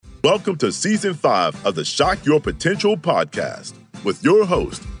Welcome to Season 5 of the Shock Your Potential podcast with your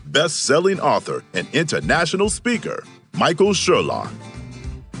host, best-selling author and international speaker, Michael Sherlock.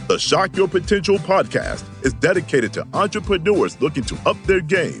 The Shock Your Potential podcast is dedicated to entrepreneurs looking to up their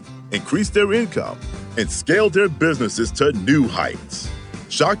game, increase their income, and scale their businesses to new heights.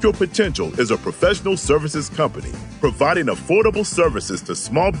 Shock Your Potential is a professional services company providing affordable services to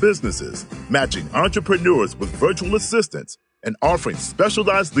small businesses, matching entrepreneurs with virtual assistants, and offering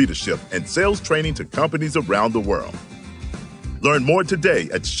specialized leadership and sales training to companies around the world. Learn more today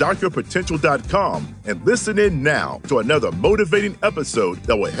at shockyourpotential.com and listen in now to another motivating episode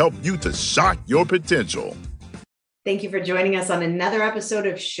that will help you to shock your potential. Thank you for joining us on another episode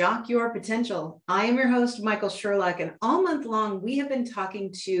of Shock Your Potential. I am your host, Michael Sherlock, and all month long, we have been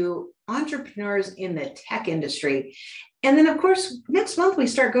talking to entrepreneurs in the tech industry. And then, of course, next month, we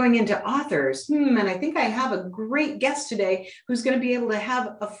start going into authors. And I think I have a great guest today who's going to be able to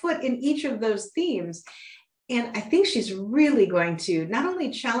have a foot in each of those themes. And I think she's really going to not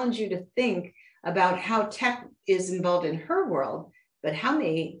only challenge you to think about how tech is involved in her world, but how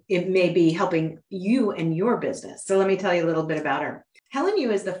it may be helping you and your business. So let me tell you a little bit about her. Helen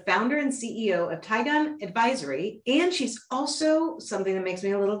Yu is the founder and CEO of Taigun Advisory, and she's also something that makes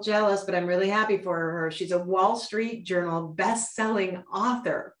me a little jealous, but I'm really happy for her. She's a Wall Street Journal best-selling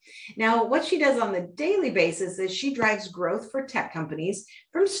author. Now, what she does on the daily basis is she drives growth for tech companies,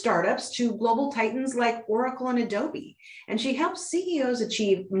 from startups to global titans like Oracle and Adobe. And she helps CEOs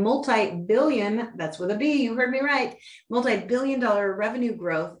achieve multi-billion, that's with a B, you heard me right, multi-billion-dollar revenue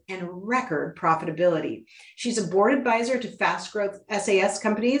growth and record profitability. She's a board advisor to fast growth SAS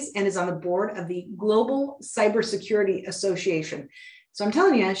companies and is on the board of the Global Cybersecurity Association. So I'm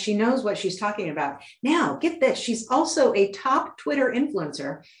telling you, she knows what she's talking about. Now, get this, she's also a top Twitter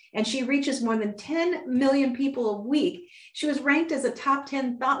influencer, and she reaches more than 10 million people a week. She was ranked as a top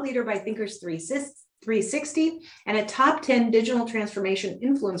 10 thought leader by Thinkers 360 and a top 10 digital transformation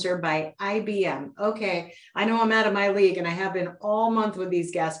influencer by IBM. Okay, I know I'm out of my league, and I have been all month with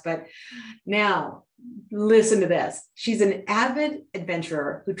these guests, but now, listen to this. She's an avid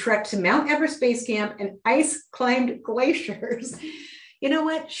adventurer who trekked to Mount Everest Base Camp and ice-climbed glaciers. You know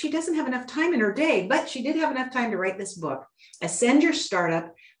what? She doesn't have enough time in her day, but she did have enough time to write this book, Ascend Your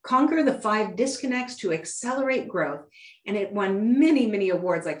Startup, Conquer the 5 Disconnects to Accelerate Growth. And it won many, many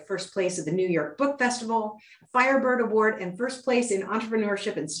awards, like first place at the New York Book Festival, Firebird Award, and first place in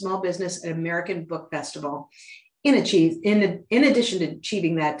entrepreneurship and small business at American Book Festival. In addition to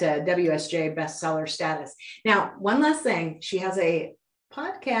achieving that WSJ bestseller status. Now, one last thing, she has a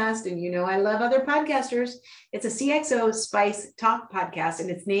podcast, and you know I love other podcasters. It's a CXO Spice Talk podcast, and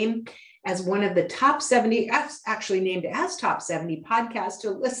it's named as one of the top 70, actually named as top 70 podcasts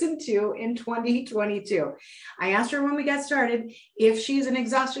to listen to in 2022. I asked her when we got started if she's an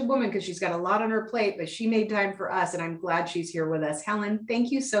exhausted woman, because she's got a lot on her plate, but she made time for us, and I'm glad she's here with us. Helen,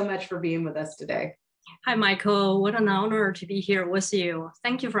 thank you so much for being with us today. Hi, Michael. What an honor to be here with you.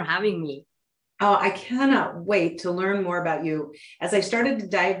 Thank you for having me. Oh, I cannot wait to learn more about you. As I started to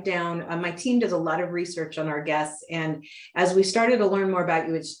dive down, my team does a lot of research on our guests. And as we started to learn more about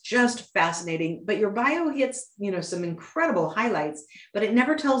you, it's just fascinating. But your bio hits, some incredible highlights, but it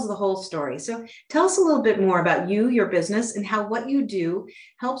never tells the whole story. So tell us a little bit more about you, your business, and how what you do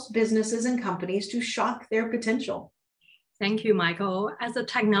helps businesses and companies to shock their potential. Thank you, Michael. As a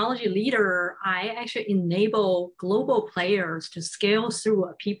technology leader, I actually enable global players to scale through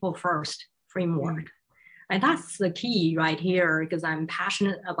a people-first framework. And that's the key right here, because I'm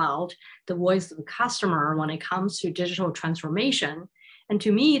passionate about the voice of the customer when it comes to digital transformation. And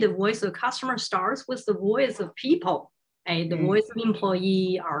to me, the voice of the customer starts with the voice of people, right? The voice of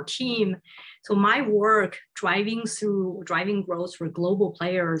employee, our team. So my work driving growth for global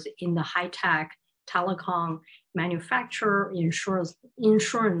players in the high-tech, telecom, manufacturer,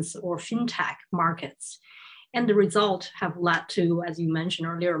 insurance, or fintech markets. And the results have led to, as you mentioned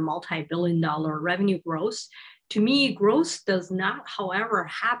earlier, multi-billion-dollar revenue growth. To me, growth does not, however,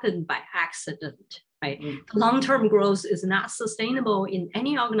 happen by accident, right? Long-term growth is not sustainable in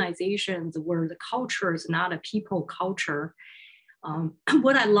any organizations where the culture is not a people culture.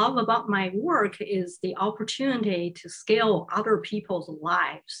 What I love about my work is the opportunity to scale other people's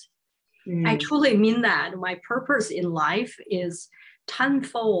lives. I truly mean that. My purpose in life is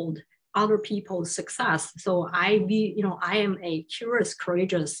tenfold other people's success. So I am a curious,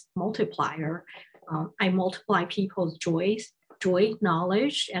 courageous multiplier. I multiply people's joy,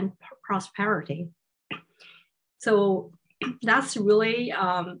 knowledge, and prosperity. So that's really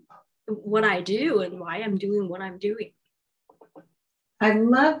what I do and why I'm doing what I'm doing. I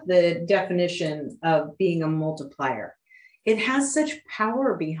love the definition of being a multiplier. it has such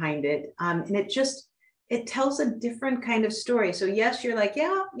power behind it. And it tells a different kind of story. So yes, you're like,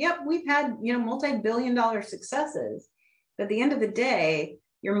 yeah, yep, we've had, multi-billion-dollar successes. But at the end of the day,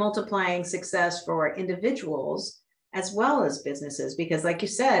 you're multiplying success for individuals as well as businesses. Because like you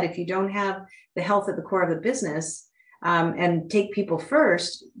said, if you don't have the health at the core of the business and take people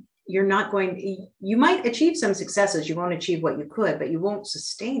first, you might achieve some successes. You won't achieve what you could, but you won't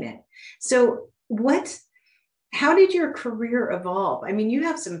sustain it. So how did your career evolve? I mean, you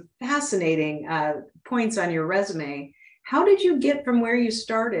have some fascinating points on your resume. How did you get from where you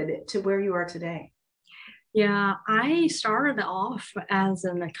started to where you are today? Yeah, I started off as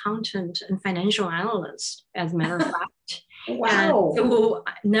an accountant and financial analyst, as a matter of fact. Wow. And so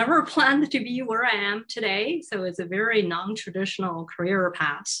I never planned to be where I am today. So it's a very non-traditional career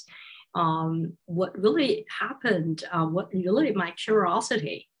path. What really happened, my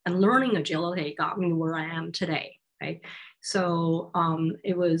curiosity and learning agility got me where I am today, right? So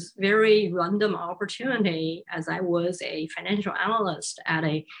it was very random opportunity as I was a financial analyst at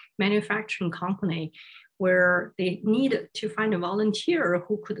a manufacturing company where they needed to find a volunteer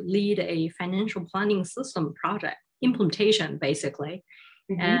who could lead a financial planning system project, implementation basically.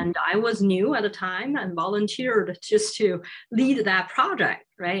 Mm-hmm. And I was new at the time and volunteered just to lead that project,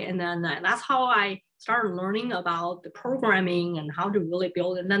 right? And then that's how I started learning about the programming and how to really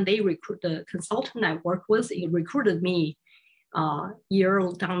build. And then the consultant I worked with, he recruited me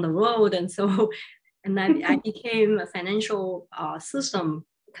year down the road. And then I became a financial system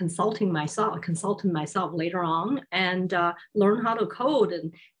consulting myself later on, and learn how to code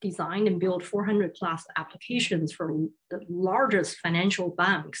and design and build 400 plus applications for the largest financial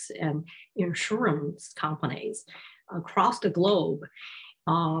banks and insurance companies across the globe.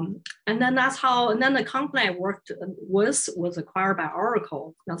 And then the company I worked with was acquired by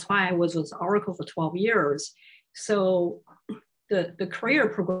Oracle. That's why I was with Oracle for 12 years. So the career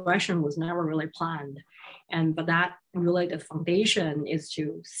progression was never really planned. But that really the foundation is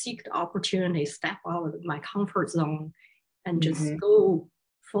to seek the opportunity, step out of my comfort zone and just go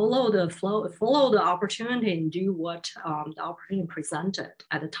follow the opportunity and do what the opportunity presented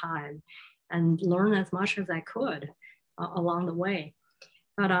at the time and learn as much as I could along the way.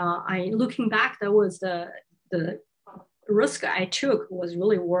 But looking back, that was the risk I took was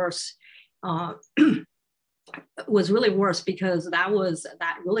really worse. Because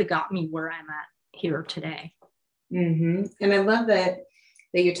that really got me where I'm at here today. Mm-hmm. And I love that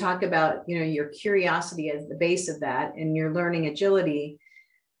you talk about, your curiosity as the base of that and your learning agility.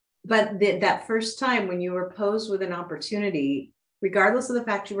 But that first time when you were posed with an opportunity, regardless of the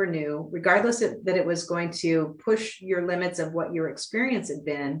fact you were new, regardless that it was going to push your limits of what your experience had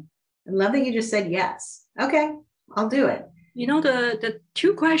been, I love that you just said, yes, okay, I'll do it. The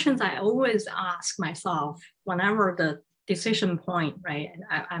two questions I always ask myself whenever the decision point, right?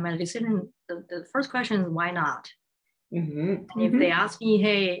 I'm at a decision. The first question is why not? Mm-hmm. And if they ask me,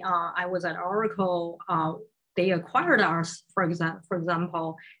 hey, I was at Oracle, they acquired us, for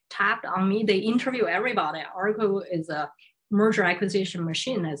example, tapped on me. They interview everybody. Oracle is a merger acquisition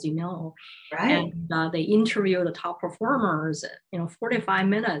machine, as you know. Right. And they interview the top performers, 45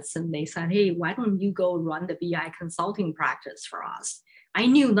 minutes, and they said, hey, why don't you go run the BI consulting practice for us? I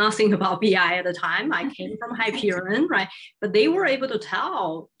knew nothing about BI at the time. I came from Hyperion, right? But they were able to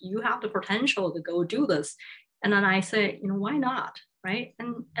tell you have the potential to go do this. And then I said, why not, right?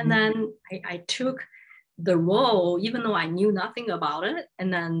 And then I took the role, even though I knew nothing about it.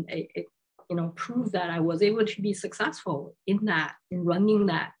 And then it proved that I was able to be successful in running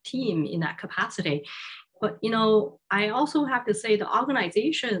that team in that capacity. But, I also have to say the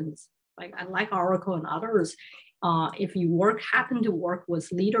organizations, like Oracle and others, if you happen to work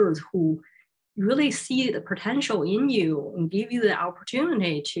with leaders who really see the potential in you and give you the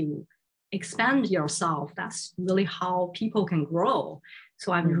opportunity to expand yourself, that's really how people can grow.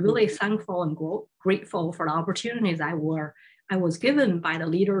 So I'm really thankful and grateful for the opportunities I was given by the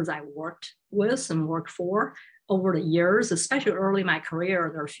leaders I worked with and worked for over the years, especially early in my career.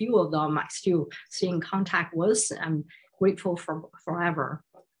 There are a few of them I still stay in contact with. I'm grateful for forever.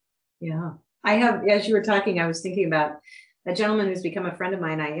 Yeah. I have, as you were talking, I was thinking about a gentleman who's become a friend of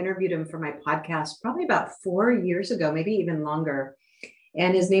mine. I interviewed him for my podcast probably about 4 years ago, maybe even longer.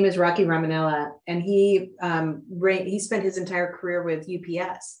 And his name is Rocky Ramanella. And he spent his entire career with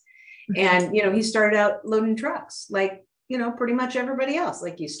UPS. And, he started out loading trucks, like, pretty much everybody else.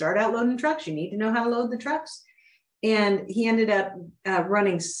 Like you start out loading trucks, you need to know how to load the trucks. And he ended up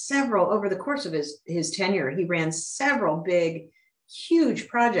running several, over the course of his tenure, he ran several big, huge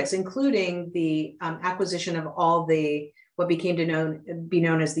projects, including the acquisition of all what became to be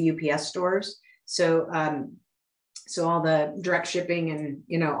known as the UPS stores. So So all the direct shipping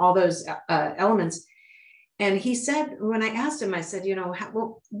and, all those elements. And he said, when I asked him, I said,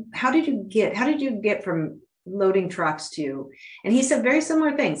 how did you get from loading trucks to, and he said very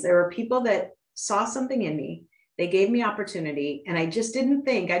similar things. There were people that saw something in me. They gave me opportunity, and I just didn't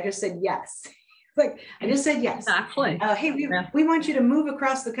think. I just said yes. I just said yes. Exactly. Hey, we want you to move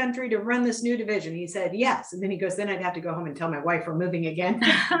across the country to run this new division. He said yes, and then he goes, then I'd have to go home and tell my wife we're moving again.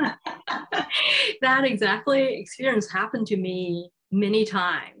 That exactly experience happened to me many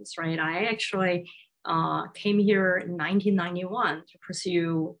times, right? I actually came here in 1991 to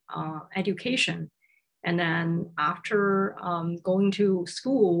pursue education. And then after going to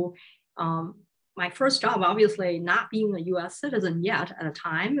school, my first job, obviously not being a US citizen yet at the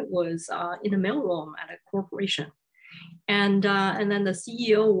time, was in the mailroom at a corporation. And then the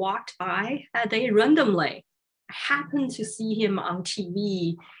CEO walked by that day randomly. I happened to see him on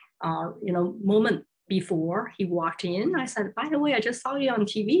TV, moment before he walked in. I said, by the way, I just saw you on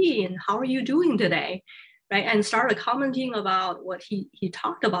TV, and how are you doing today? Right? And started commenting about what he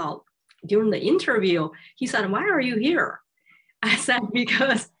talked about during the interview. He said, why are you here? I said,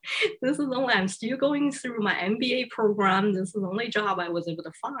 because I'm still going through my MBA program. This is the only job I was able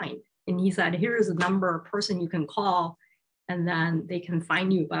to find. And he said, here's a number of person you can call, and then they can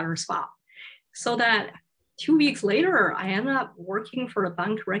find you a better spot. So that 2 weeks later, I ended up working for the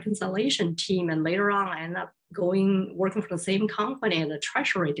bank reconciliation team. And later on, I ended up working for the same company in the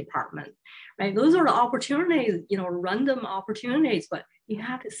treasury department, right? Those are the opportunities, random opportunities, but you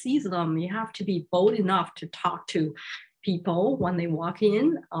have to seize them. You have to be bold enough to talk to people when they walk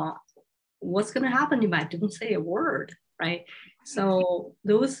in. What's going to happen if I didn't say a word, right? So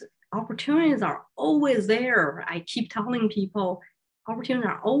those opportunities are always there. I keep telling people, opportunities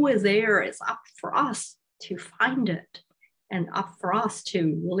are always there. It's up for us to find it, and up for us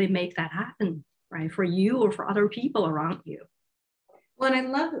to really make that happen, right? For you or for other people around you. Well, and I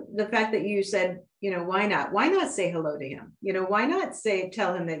love the fact that you said, why not? Why not say hello to him? Why not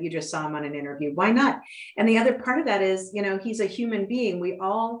tell him that you just saw him on an interview? Why not? And the other part of that is, he's a human being.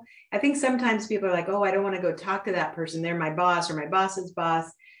 I think sometimes people are like, oh, I don't want to go talk to that person. They're my boss or my boss's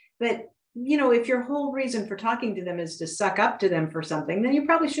boss. But, if your whole reason for talking to them is to suck up to them for something, then you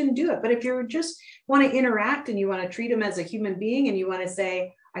probably shouldn't do it. But if you just want to interact and you want to treat them as a human being, and you want to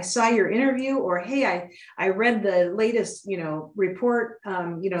say, I saw your interview, or, hey, I read the latest, report,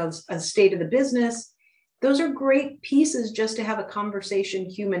 a state of the business. Those are great pieces just to have a conversation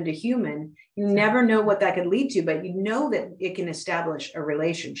human to human. You never know what that could lead to, but you know that it can establish a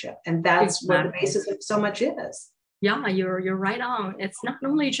relationship. And that's what the basis of so much is. Yeah, you're right on. It's not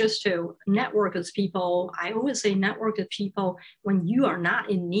only just to network with people. I always say network with people when you are not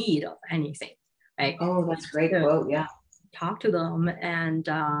in need of anything, right? Oh, that's a great quote. Yeah. Talk to them, and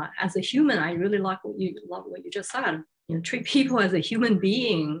as a human, I really love what you just said. Treat people as a human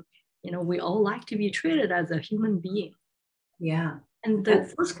being. We all like to be treated as a human being. Yeah. And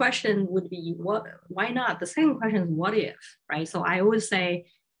the first question would be, why not? The second question is, what if, right? So I always say,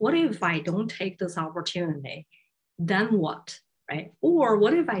 what if I don't take this opportunity? Then what, right? Or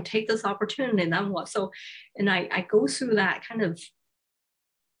what if I take this opportunity, then what? So, and I go through that kind of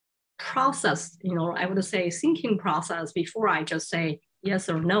process, I would say thinking process before I just say yes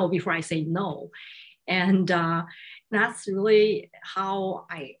or no, before I say no. And that's really how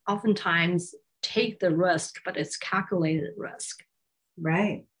I oftentimes take the risk, but it's calculated risk.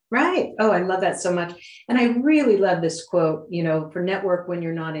 Right. Oh, I love that so much. And I really love this quote, for network when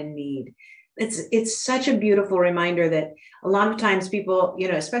you're not in need. It's such a beautiful reminder that a lot of times people,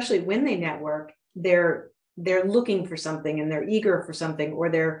 especially when they network, they're looking for something, and they're eager for something, or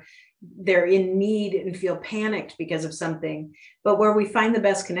they're in need and feel panicked because of something. But where we find the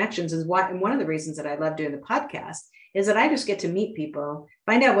best connections is and one of the reasons that I love doing the podcast is that I just get to meet people,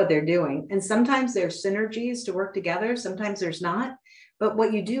 find out what they're doing. And sometimes there's synergies to work together. Sometimes there's not. But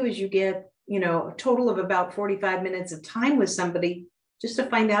what you do is you get, a total of about 45 minutes of time with somebody just to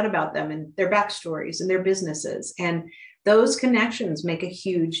find out about them and their backstories and their businesses. And those connections make a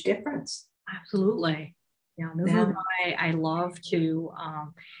huge difference. Absolutely. Yeah. This is why I love to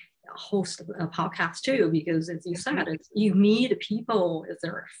host a podcast too, because as you said, you meet people,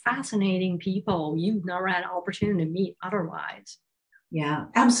 they're fascinating people you've never had an opportunity to meet otherwise. Yeah,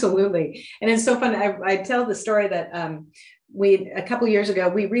 absolutely. And it's so fun. I tell the story that a couple of years ago,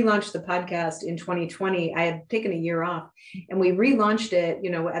 we relaunched the podcast in 2020. I had taken a year off, and we relaunched it,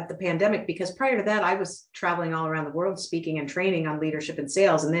 at the pandemic, because prior to that, I was traveling all around the world, speaking and training on leadership and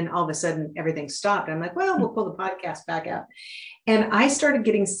sales. And then all of a sudden everything stopped. I'm like, well, we'll pull the podcast back out. And I started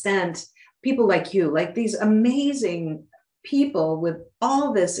getting sent people like you, like these amazing people with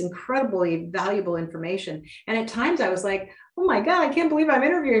all this incredibly valuable information. And at times I was like, oh my God, I can't believe I'm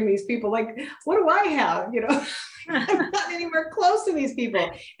interviewing these people. Like, what do I have? You know, I'm not anywhere close to these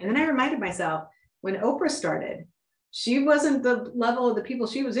people. And then I reminded myself, when Oprah started, she wasn't the level of the people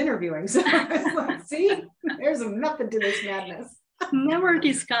she was interviewing. So I was like, see, there's a method to this madness. Never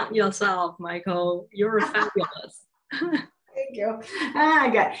discount yourself, Michael. You're fabulous. Thank you.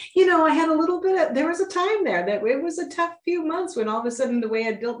 I had a little bit of, there was a time there that it was a tough few months when all of a sudden the way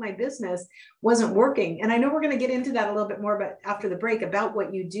I built my business wasn't working. And I know we're going to get into that a little bit more, but after the break, about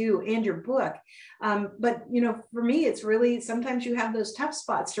what you do and your book. But, for me, it's really, sometimes you have those tough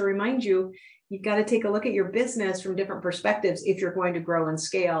spots to remind you, you've got to take a look at your business from different perspectives if you're going to grow and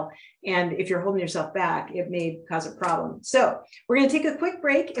scale. And if you're holding yourself back, it may cause a problem. So we're going to take a quick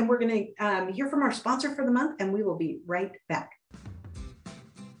break and we're going to hear from our sponsor for the month, and we will be right back.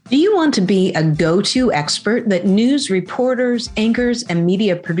 Do you want to be a go-to expert that news reporters, anchors, and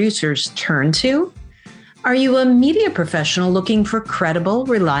media producers turn to? Are you a media professional looking for credible,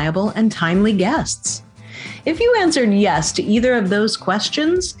 reliable, and timely guests? If you answered yes to either of those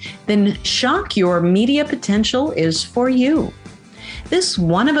questions, then Shock Your Media Potential is for you. This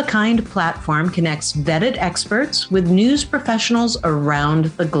one-of-a-kind platform connects vetted experts with news professionals around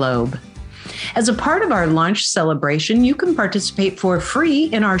the globe. As a part of our launch celebration, you can participate for free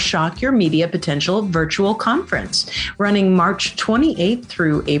in our Shock Your Media Potential virtual conference, running March 28th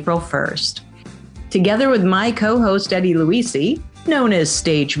through April 1st. Together with my co-host Eddie Luisi, known as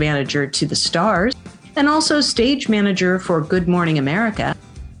Stage Manager to the Stars, and also Stage Manager for Good Morning America,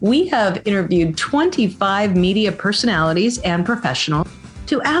 we have interviewed 25 media personalities and professionals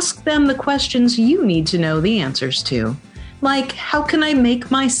to ask them the questions you need to know the answers to. Like, how can I make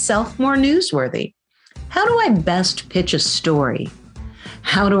myself more newsworthy? How do I best pitch a story?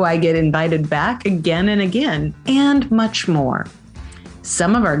 How do I get invited back again and again? And much more.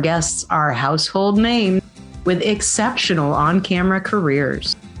 Some of our guests are household names with exceptional on-camera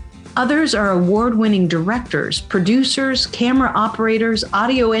careers. Others are award-winning directors, producers, camera operators,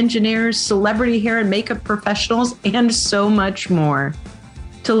 audio engineers, celebrity hair and makeup professionals, and so much more.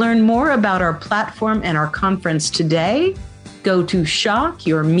 To learn more about our platform and our conference today, go to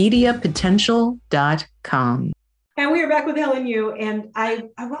shockyourmediapotential.com. And we are back with Helen Yu, and I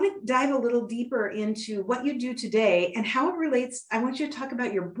want to dive a little deeper into what you do today and how it relates. I want you to talk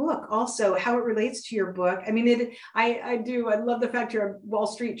about your book also, how it relates to your book. I mean, I love the fact you're a Wall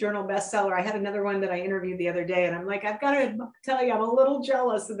Street Journal bestseller. I had another one that I interviewed the other day, and I'm like, I've got to tell you, I'm a little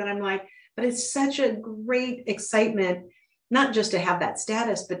jealous. And then I'm like, but it's such a great excitement, not just to have that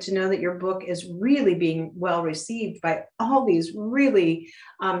status, but to know that your book is really being well received by all these really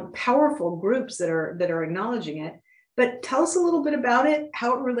powerful groups that are acknowledging it. But tell us a little bit about it,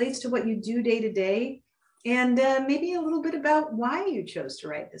 how it relates to what you do day to day, and maybe a little bit about why you chose to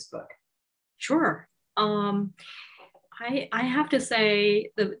write this book. Sure. I have to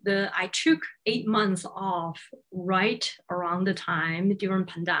say I took 8 months off right around the time during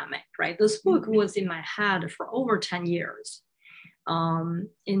pandemic, right? This book was in my head for over 10 years. I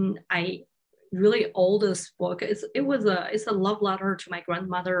really owe this book. It's a love letter to my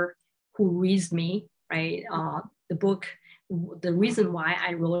grandmother who raised me, right? The book, the reason why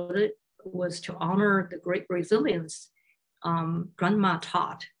I wrote it was to honor the great resilience grandma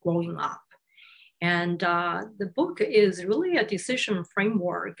taught growing up. And the book is really a decision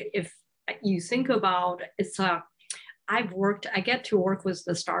framework. If you think about I get to work with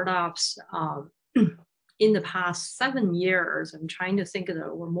the startups in the past 7 years. I'm trying to think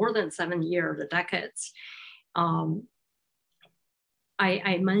or more than 7 years, the decades.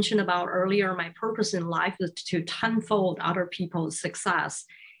 I mentioned about earlier, my purpose in life is to tenfold other people's success.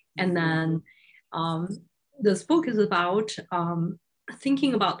 And then this book is about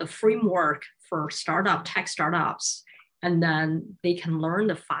thinking about the framework for tech startups, and then they can learn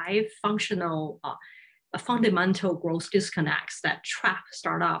the 5 fundamental growth disconnects that trap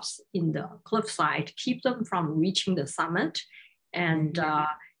startups in the cliffside, keep them from reaching the summit and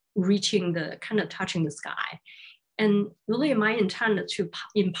touching the sky. And really my intent is to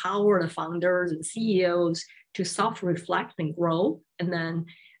empower the founders and CEOs to self-reflect and grow, and then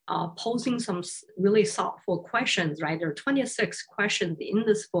posing some really thoughtful questions, right? There are 26 questions in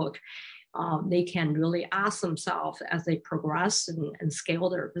this book they can really ask themselves as they progress and scale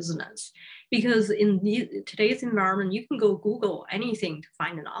their business. Because in today's environment, you can go Google anything to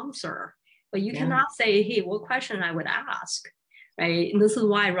find an answer, but you cannot say, hey, what question I would ask, right? And this is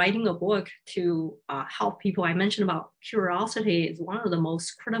why writing a book to help people, I mentioned about curiosity is one of the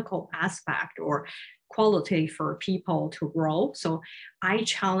most critical aspect or quality for people to grow. So I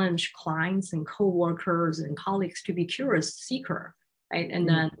challenge clients and coworkers and colleagues to be curious seeker, right? And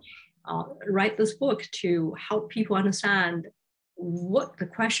then write this book to help people understand what the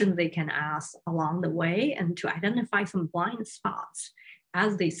questions they can ask along the way and to identify some blind spots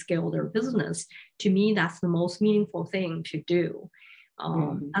as they scale their business. To me, that's the most meaningful thing to do.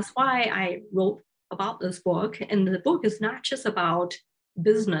 That's why I wrote about this book. And the book is not just about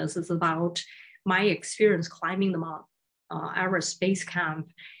business, it's about my experience climbing the Mount Everest base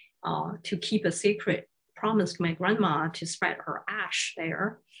camp to keep a secret promise to my grandma to spread her ash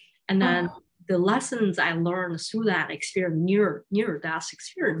there. And then the lessons I learned through that experience, near death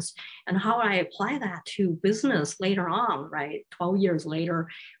experience, and how I apply that to business later on, right? 12 years later,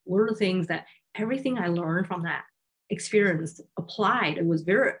 were the things that everything I learned from that experience applied. It was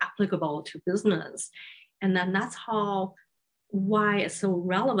very applicable to business. And then that's why it's so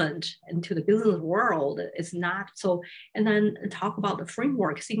relevant into the business world. It's not so, and then talk about the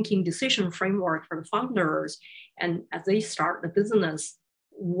framework, thinking decision framework for the founders. And as they start the business,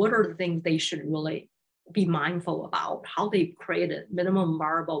 what are the things they should really be mindful about? How they created minimum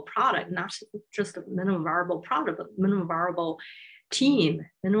viable product, not just a minimum viable product, but minimum viable team,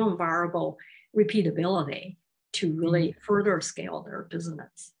 minimum viable repeatability to really further scale their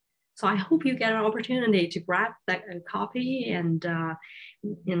business. So I hope you get an opportunity to grab that copy and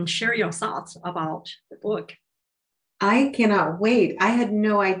share your thoughts about the book. I cannot wait. I had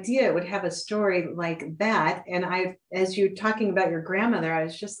no idea it would have a story like that. And as you're talking about your grandmother, I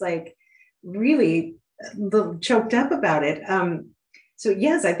was just like really choked up about it. So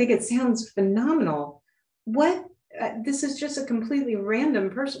yes, I think it sounds phenomenal. This is just a completely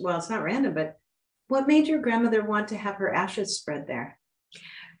random person. Well, it's not random, but what made your grandmother want to have her ashes spread there?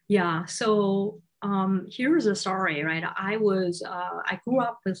 Yeah, so here's a story, right? I grew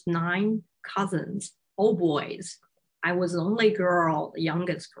up with 9 cousins, all boys. I was the only girl, the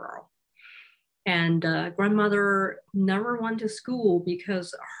youngest girl. And grandmother never went to school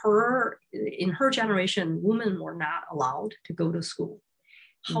because in her generation, women were not allowed to go to school.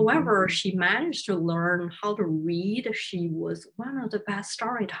 However, she managed to learn how to read. She was one of the best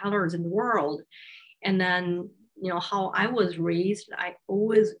storytellers in the world. And then, how I was raised, I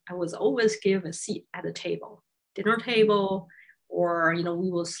was always given a seat at the table, dinner table, or,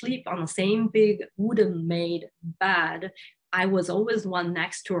 we will sleep on the same big wooden made bed. I was always one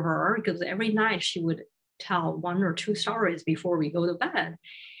next to her because every night she would tell 1 or 2 stories before we go to bed.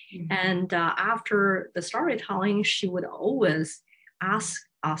 And after the storytelling, she would always ask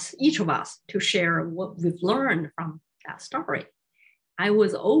each of us, to share what we've learned from that story. I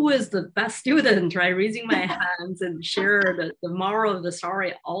was always the best student, right? Raising my hands and share the moral of the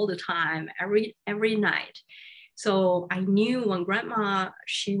story all the time, every night. So I knew when grandma,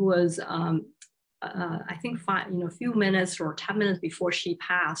 she was, I think a few minutes or 10 minutes before she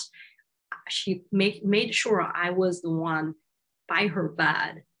passed, she made sure I was the one by her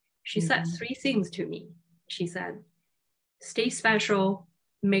bed. She said 3 things to me. She said, stay special,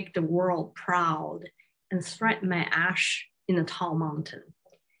 make the world proud, and spread my ash in a tall mountain.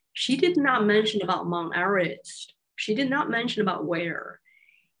 She did not mention about Mount Everest. She did not mention about where.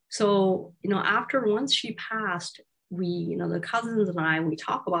 So, once she passed, we, the cousins and I, we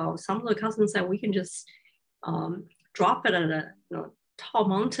talk about, some of the cousins said we can just drop it at a tall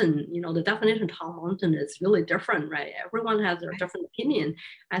mountain. The definition of tall mountain is really different, right? Everyone has their different opinion.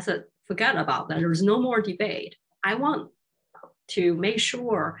 I said, forget about that. There's no more debate. I want to make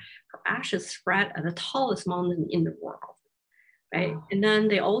sure her ashes spread at the tallest mountain in the world, right? Wow. And then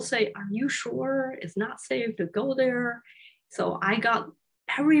they all say, are you sure it's not safe to go there? So I got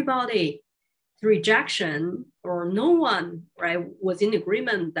everybody, the rejection, or no one, right, was in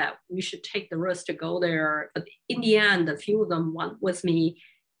agreement that we should take the risk to go there. But in the end, a few of them went with me.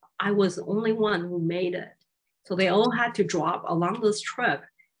 I was the only one who made it. So they all had to drop along this trip.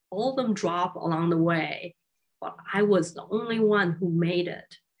 All of them dropped along the way, but I was the only one who made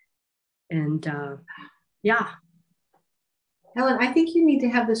it. And yeah. Helen, I think you need to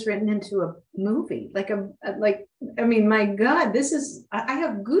have this written into a movie, my God, I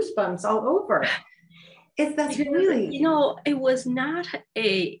have goosebumps all over. That's really, it was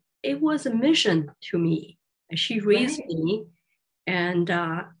it was a mission to me. She raised me. And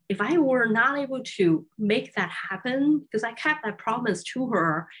if I were not able to make that happen, because I kept that promise to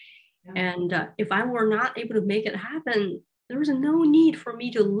her, and if I were not able to make it happen, there was no need for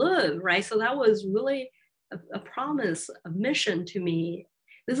me to live, right? So that was really a promise, a mission to me.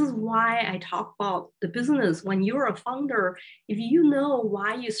 This is why I talk about the business. When you're a founder, if you know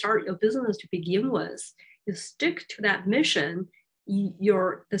why you start your business to begin with, you stick to that mission,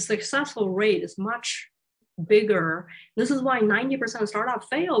 the successful rate is much bigger. This is why 90% of startups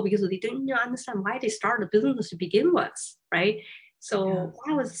fail, because they didn't understand why they started a business to begin with, right? So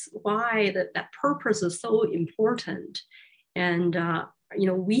that was why that purpose is so important. And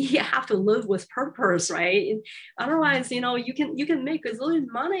we have to live with purpose, right? Otherwise, you can make a zillion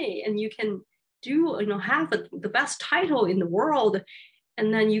money and you can have the best title in the world,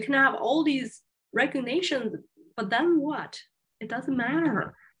 and then you can have all these recognitions, but then what? It doesn't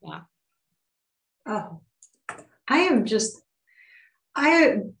matter. Yeah. Oh, I'm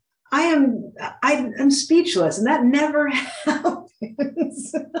speechless, and that never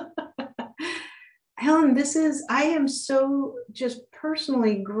happens. Helen, I am so just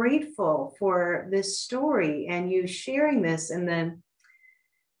personally grateful for this story and you sharing this, and then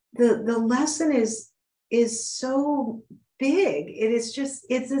the lesson is so big. It's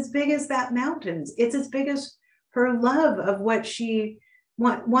as big as that mountains. It's as big as her love of what she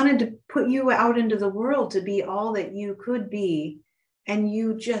wanted to put you out into the world to be all that you could be, and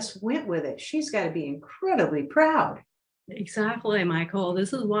you just went with it. She's got to be incredibly proud. Exactly, Michael.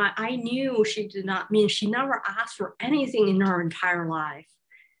 This is why I knew she never asked for anything in her entire life.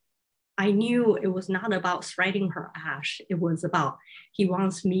 I knew it was not about spreading her ash. It was about, he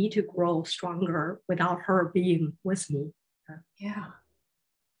wants me to grow stronger without her being with me. Yeah.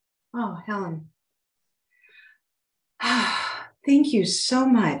 Oh, Helen. Thank you so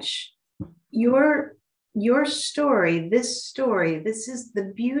much. Your story, this is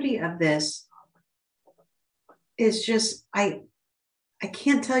the beauty of this, is just, I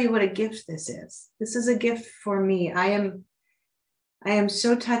can't tell you what a gift this is. This is a gift for me. I am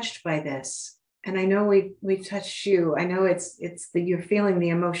so touched by this. And I know we've touched you. I know you're feeling the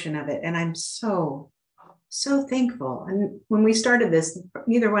emotion of it. And I'm so thankful. And when we started this,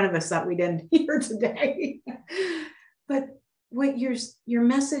 neither one of us thought we'd end here today. But what your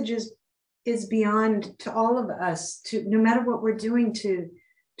message is beyond to all of us, to no matter what we're doing, to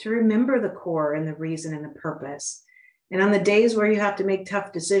remember the core and the reason and the purpose. And on the days where you have to make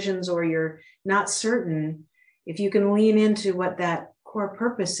tough decisions or you're not certain, if you can lean into what that core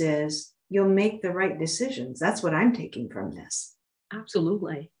purpose is, you'll make the right decisions. That's what I'm taking from this.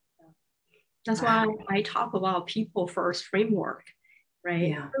 Absolutely. That's why I talk about people first framework, right?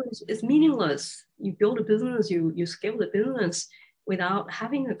 Yeah. It's meaningless. You build a business, you scale the business without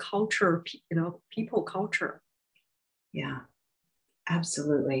having a culture, people culture. Yeah,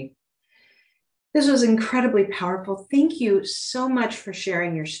 absolutely. This was incredibly powerful. Thank you so much for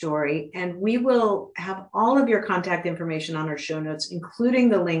sharing your story. And we will have all of your contact information on our show notes, including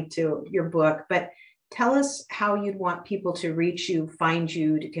the link to your book. But tell us how you'd want people to reach you, find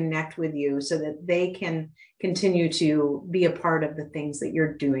you, to connect with you so that they can continue to be a part of the things that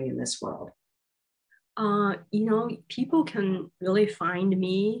you're doing in this world. People can really find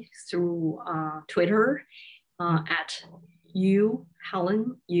me through Twitter at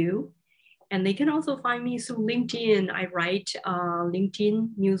Helen Yu. And they can also find me through LinkedIn. I write a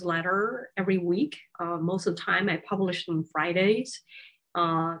LinkedIn newsletter every week. Most of the time I publish on Fridays.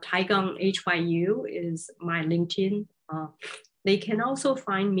 Taigang HYU is my LinkedIn. They can also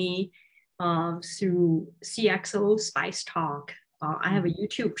find me through CXO Spice Talk. I have a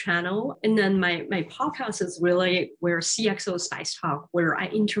YouTube channel, and then my podcast is really where CXO Spice Talk, where I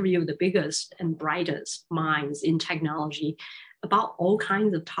interview the biggest and brightest minds in technology about all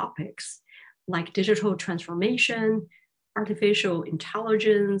kinds of topics like digital transformation, artificial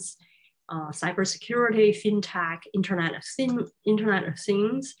intelligence, cybersecurity, fintech, Internet of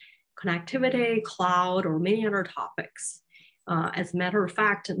Things, connectivity, cloud, or many other topics. As a matter of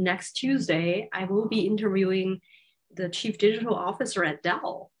fact, next Tuesday, I will be interviewing the Chief Digital Officer at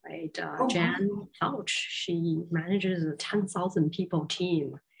Dell, right? Jan Fauch. She manages a 10,000 people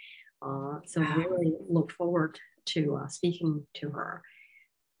team. So really look forward to speaking to her.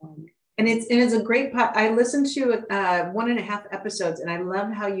 And it's a great I listened to 1.5 episodes, and I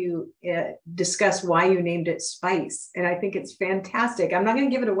love how you discuss why you named it Spice. And I think it's fantastic. I'm not going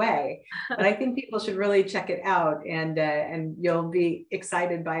to give it away, but I think people should really check it out, and you'll be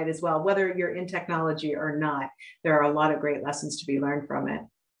excited by it as well. Whether you're in technology or not, there are a lot of great lessons to be learned from it.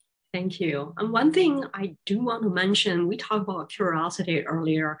 Thank you. And one thing I do want to mention, we talked about curiosity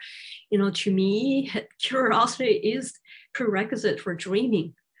earlier. To me, curiosity is prerequisite for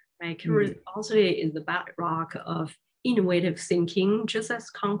dreaming. Right? Curiosity is the bedrock of innovative thinking. Just as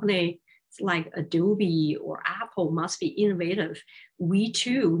companies like Adobe or Apple must be innovative, we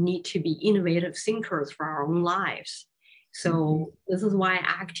too need to be innovative thinkers for our own lives. So this is why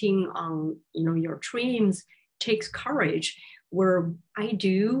acting on your dreams takes courage. Where I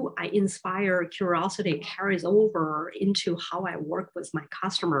inspire curiosity carries over into how I work with my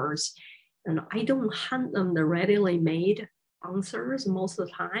customers, and I don't hunt them the readily made answers most of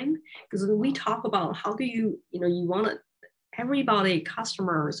the time, because we talk about how do you want to everybody,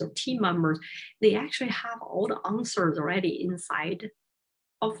 customers or team members, they actually have all the answers already inside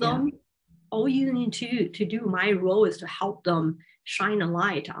of them. Yeah. All you need to do, my role is to help them shine a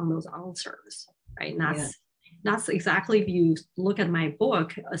light on those answers, right? And that's exactly, if you look at my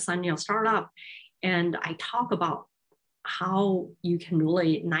book, Ascend Your Startup, and I talk about how you can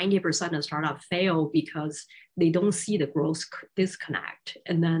really, 90% of startups fail because they don't see the growth disconnect.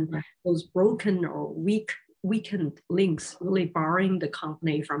 And then those broken or weakened links really barring the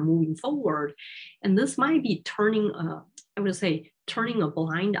company from moving forward. And this might be turning a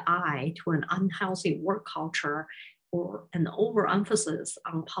blind eye to an unhealthy work culture, or an overemphasis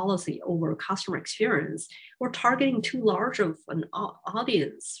on policy over customer experience, or targeting too large of an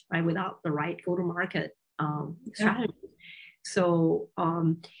audience, right, without the right go-to-market strategy. So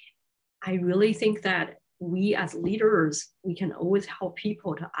I really think that we as leaders, we can always help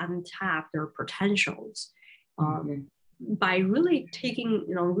people to untap their potentials by really taking,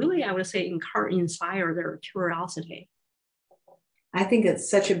 really, I would say, inspire their curiosity. I think it's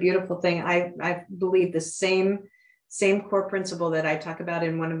such a beautiful thing. I believe the same core principle that I talk about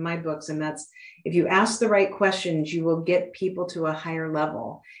in one of my books, and that's, if you ask the right questions, you will get people to a higher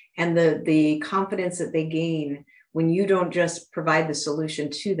level. And the confidence that they gain when you don't just provide the solution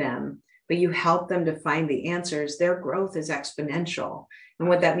to them, but you help them to find the answers, their growth is exponential. And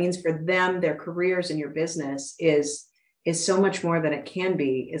what that means for them, their careers and your business is so much more than it can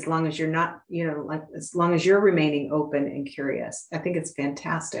be, as long as you're not, as long as you're remaining open and curious. I think it's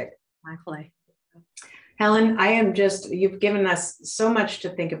fantastic. Exactly. Helen, you've given us so much to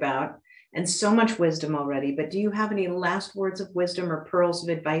think about and so much wisdom already, but do you have any last words of wisdom or pearls of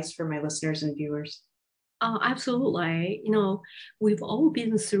advice for my listeners and viewers? Absolutely. We've all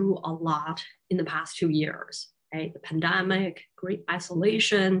been through a lot in the past 2 years, right? The pandemic, great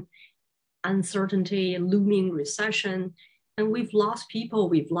isolation, uncertainty, looming recession, and we've lost people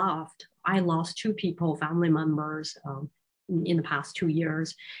we've loved. I lost 2 people, family members, in the past 2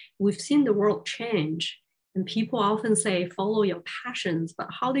 years. We've seen the world change, and people often say, follow your passions, but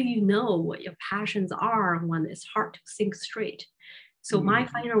how do you know what your passions are when it's hard to think straight? So my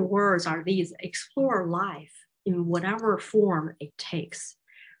final words are these: explore life in whatever form it takes,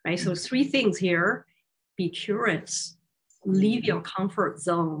 right? So 3 things here: be curious, leave your comfort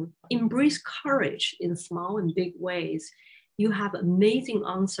zone, embrace courage in small and big ways. You have amazing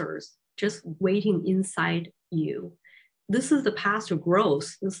answers just waiting inside you. This is the path to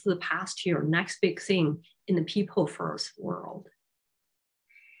growth. This is the path to your next big thing in the people first world.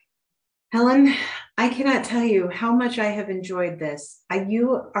 Helen, I cannot tell you how much I have enjoyed this.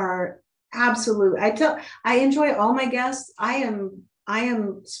 You are absolute. I enjoy all my guests. I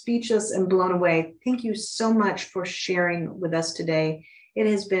am speechless and blown away. Thank you so much for sharing with us today. It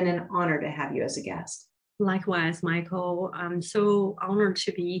has been an honor to have you as a guest. Likewise, Michael. I'm so honored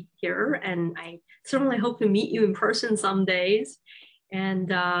to be here, and I certainly hope to meet you in person some days. And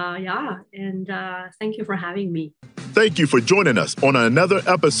thank you for having me. Thank you for joining us on another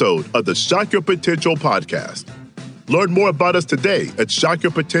episode of the Shock Your Potential podcast. Learn more about us today at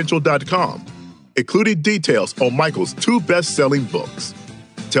shockyourpotential.com, including details on Michael's 2 best-selling books.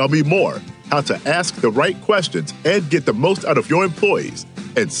 Tell me more, how to ask the right questions and get the most out of your employees,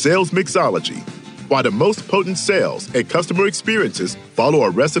 and sales mixology, why the most potent sales and customer experiences follow a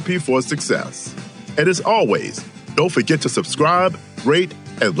recipe for success. And as always, don't forget to subscribe, rate,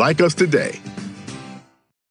 and like us today.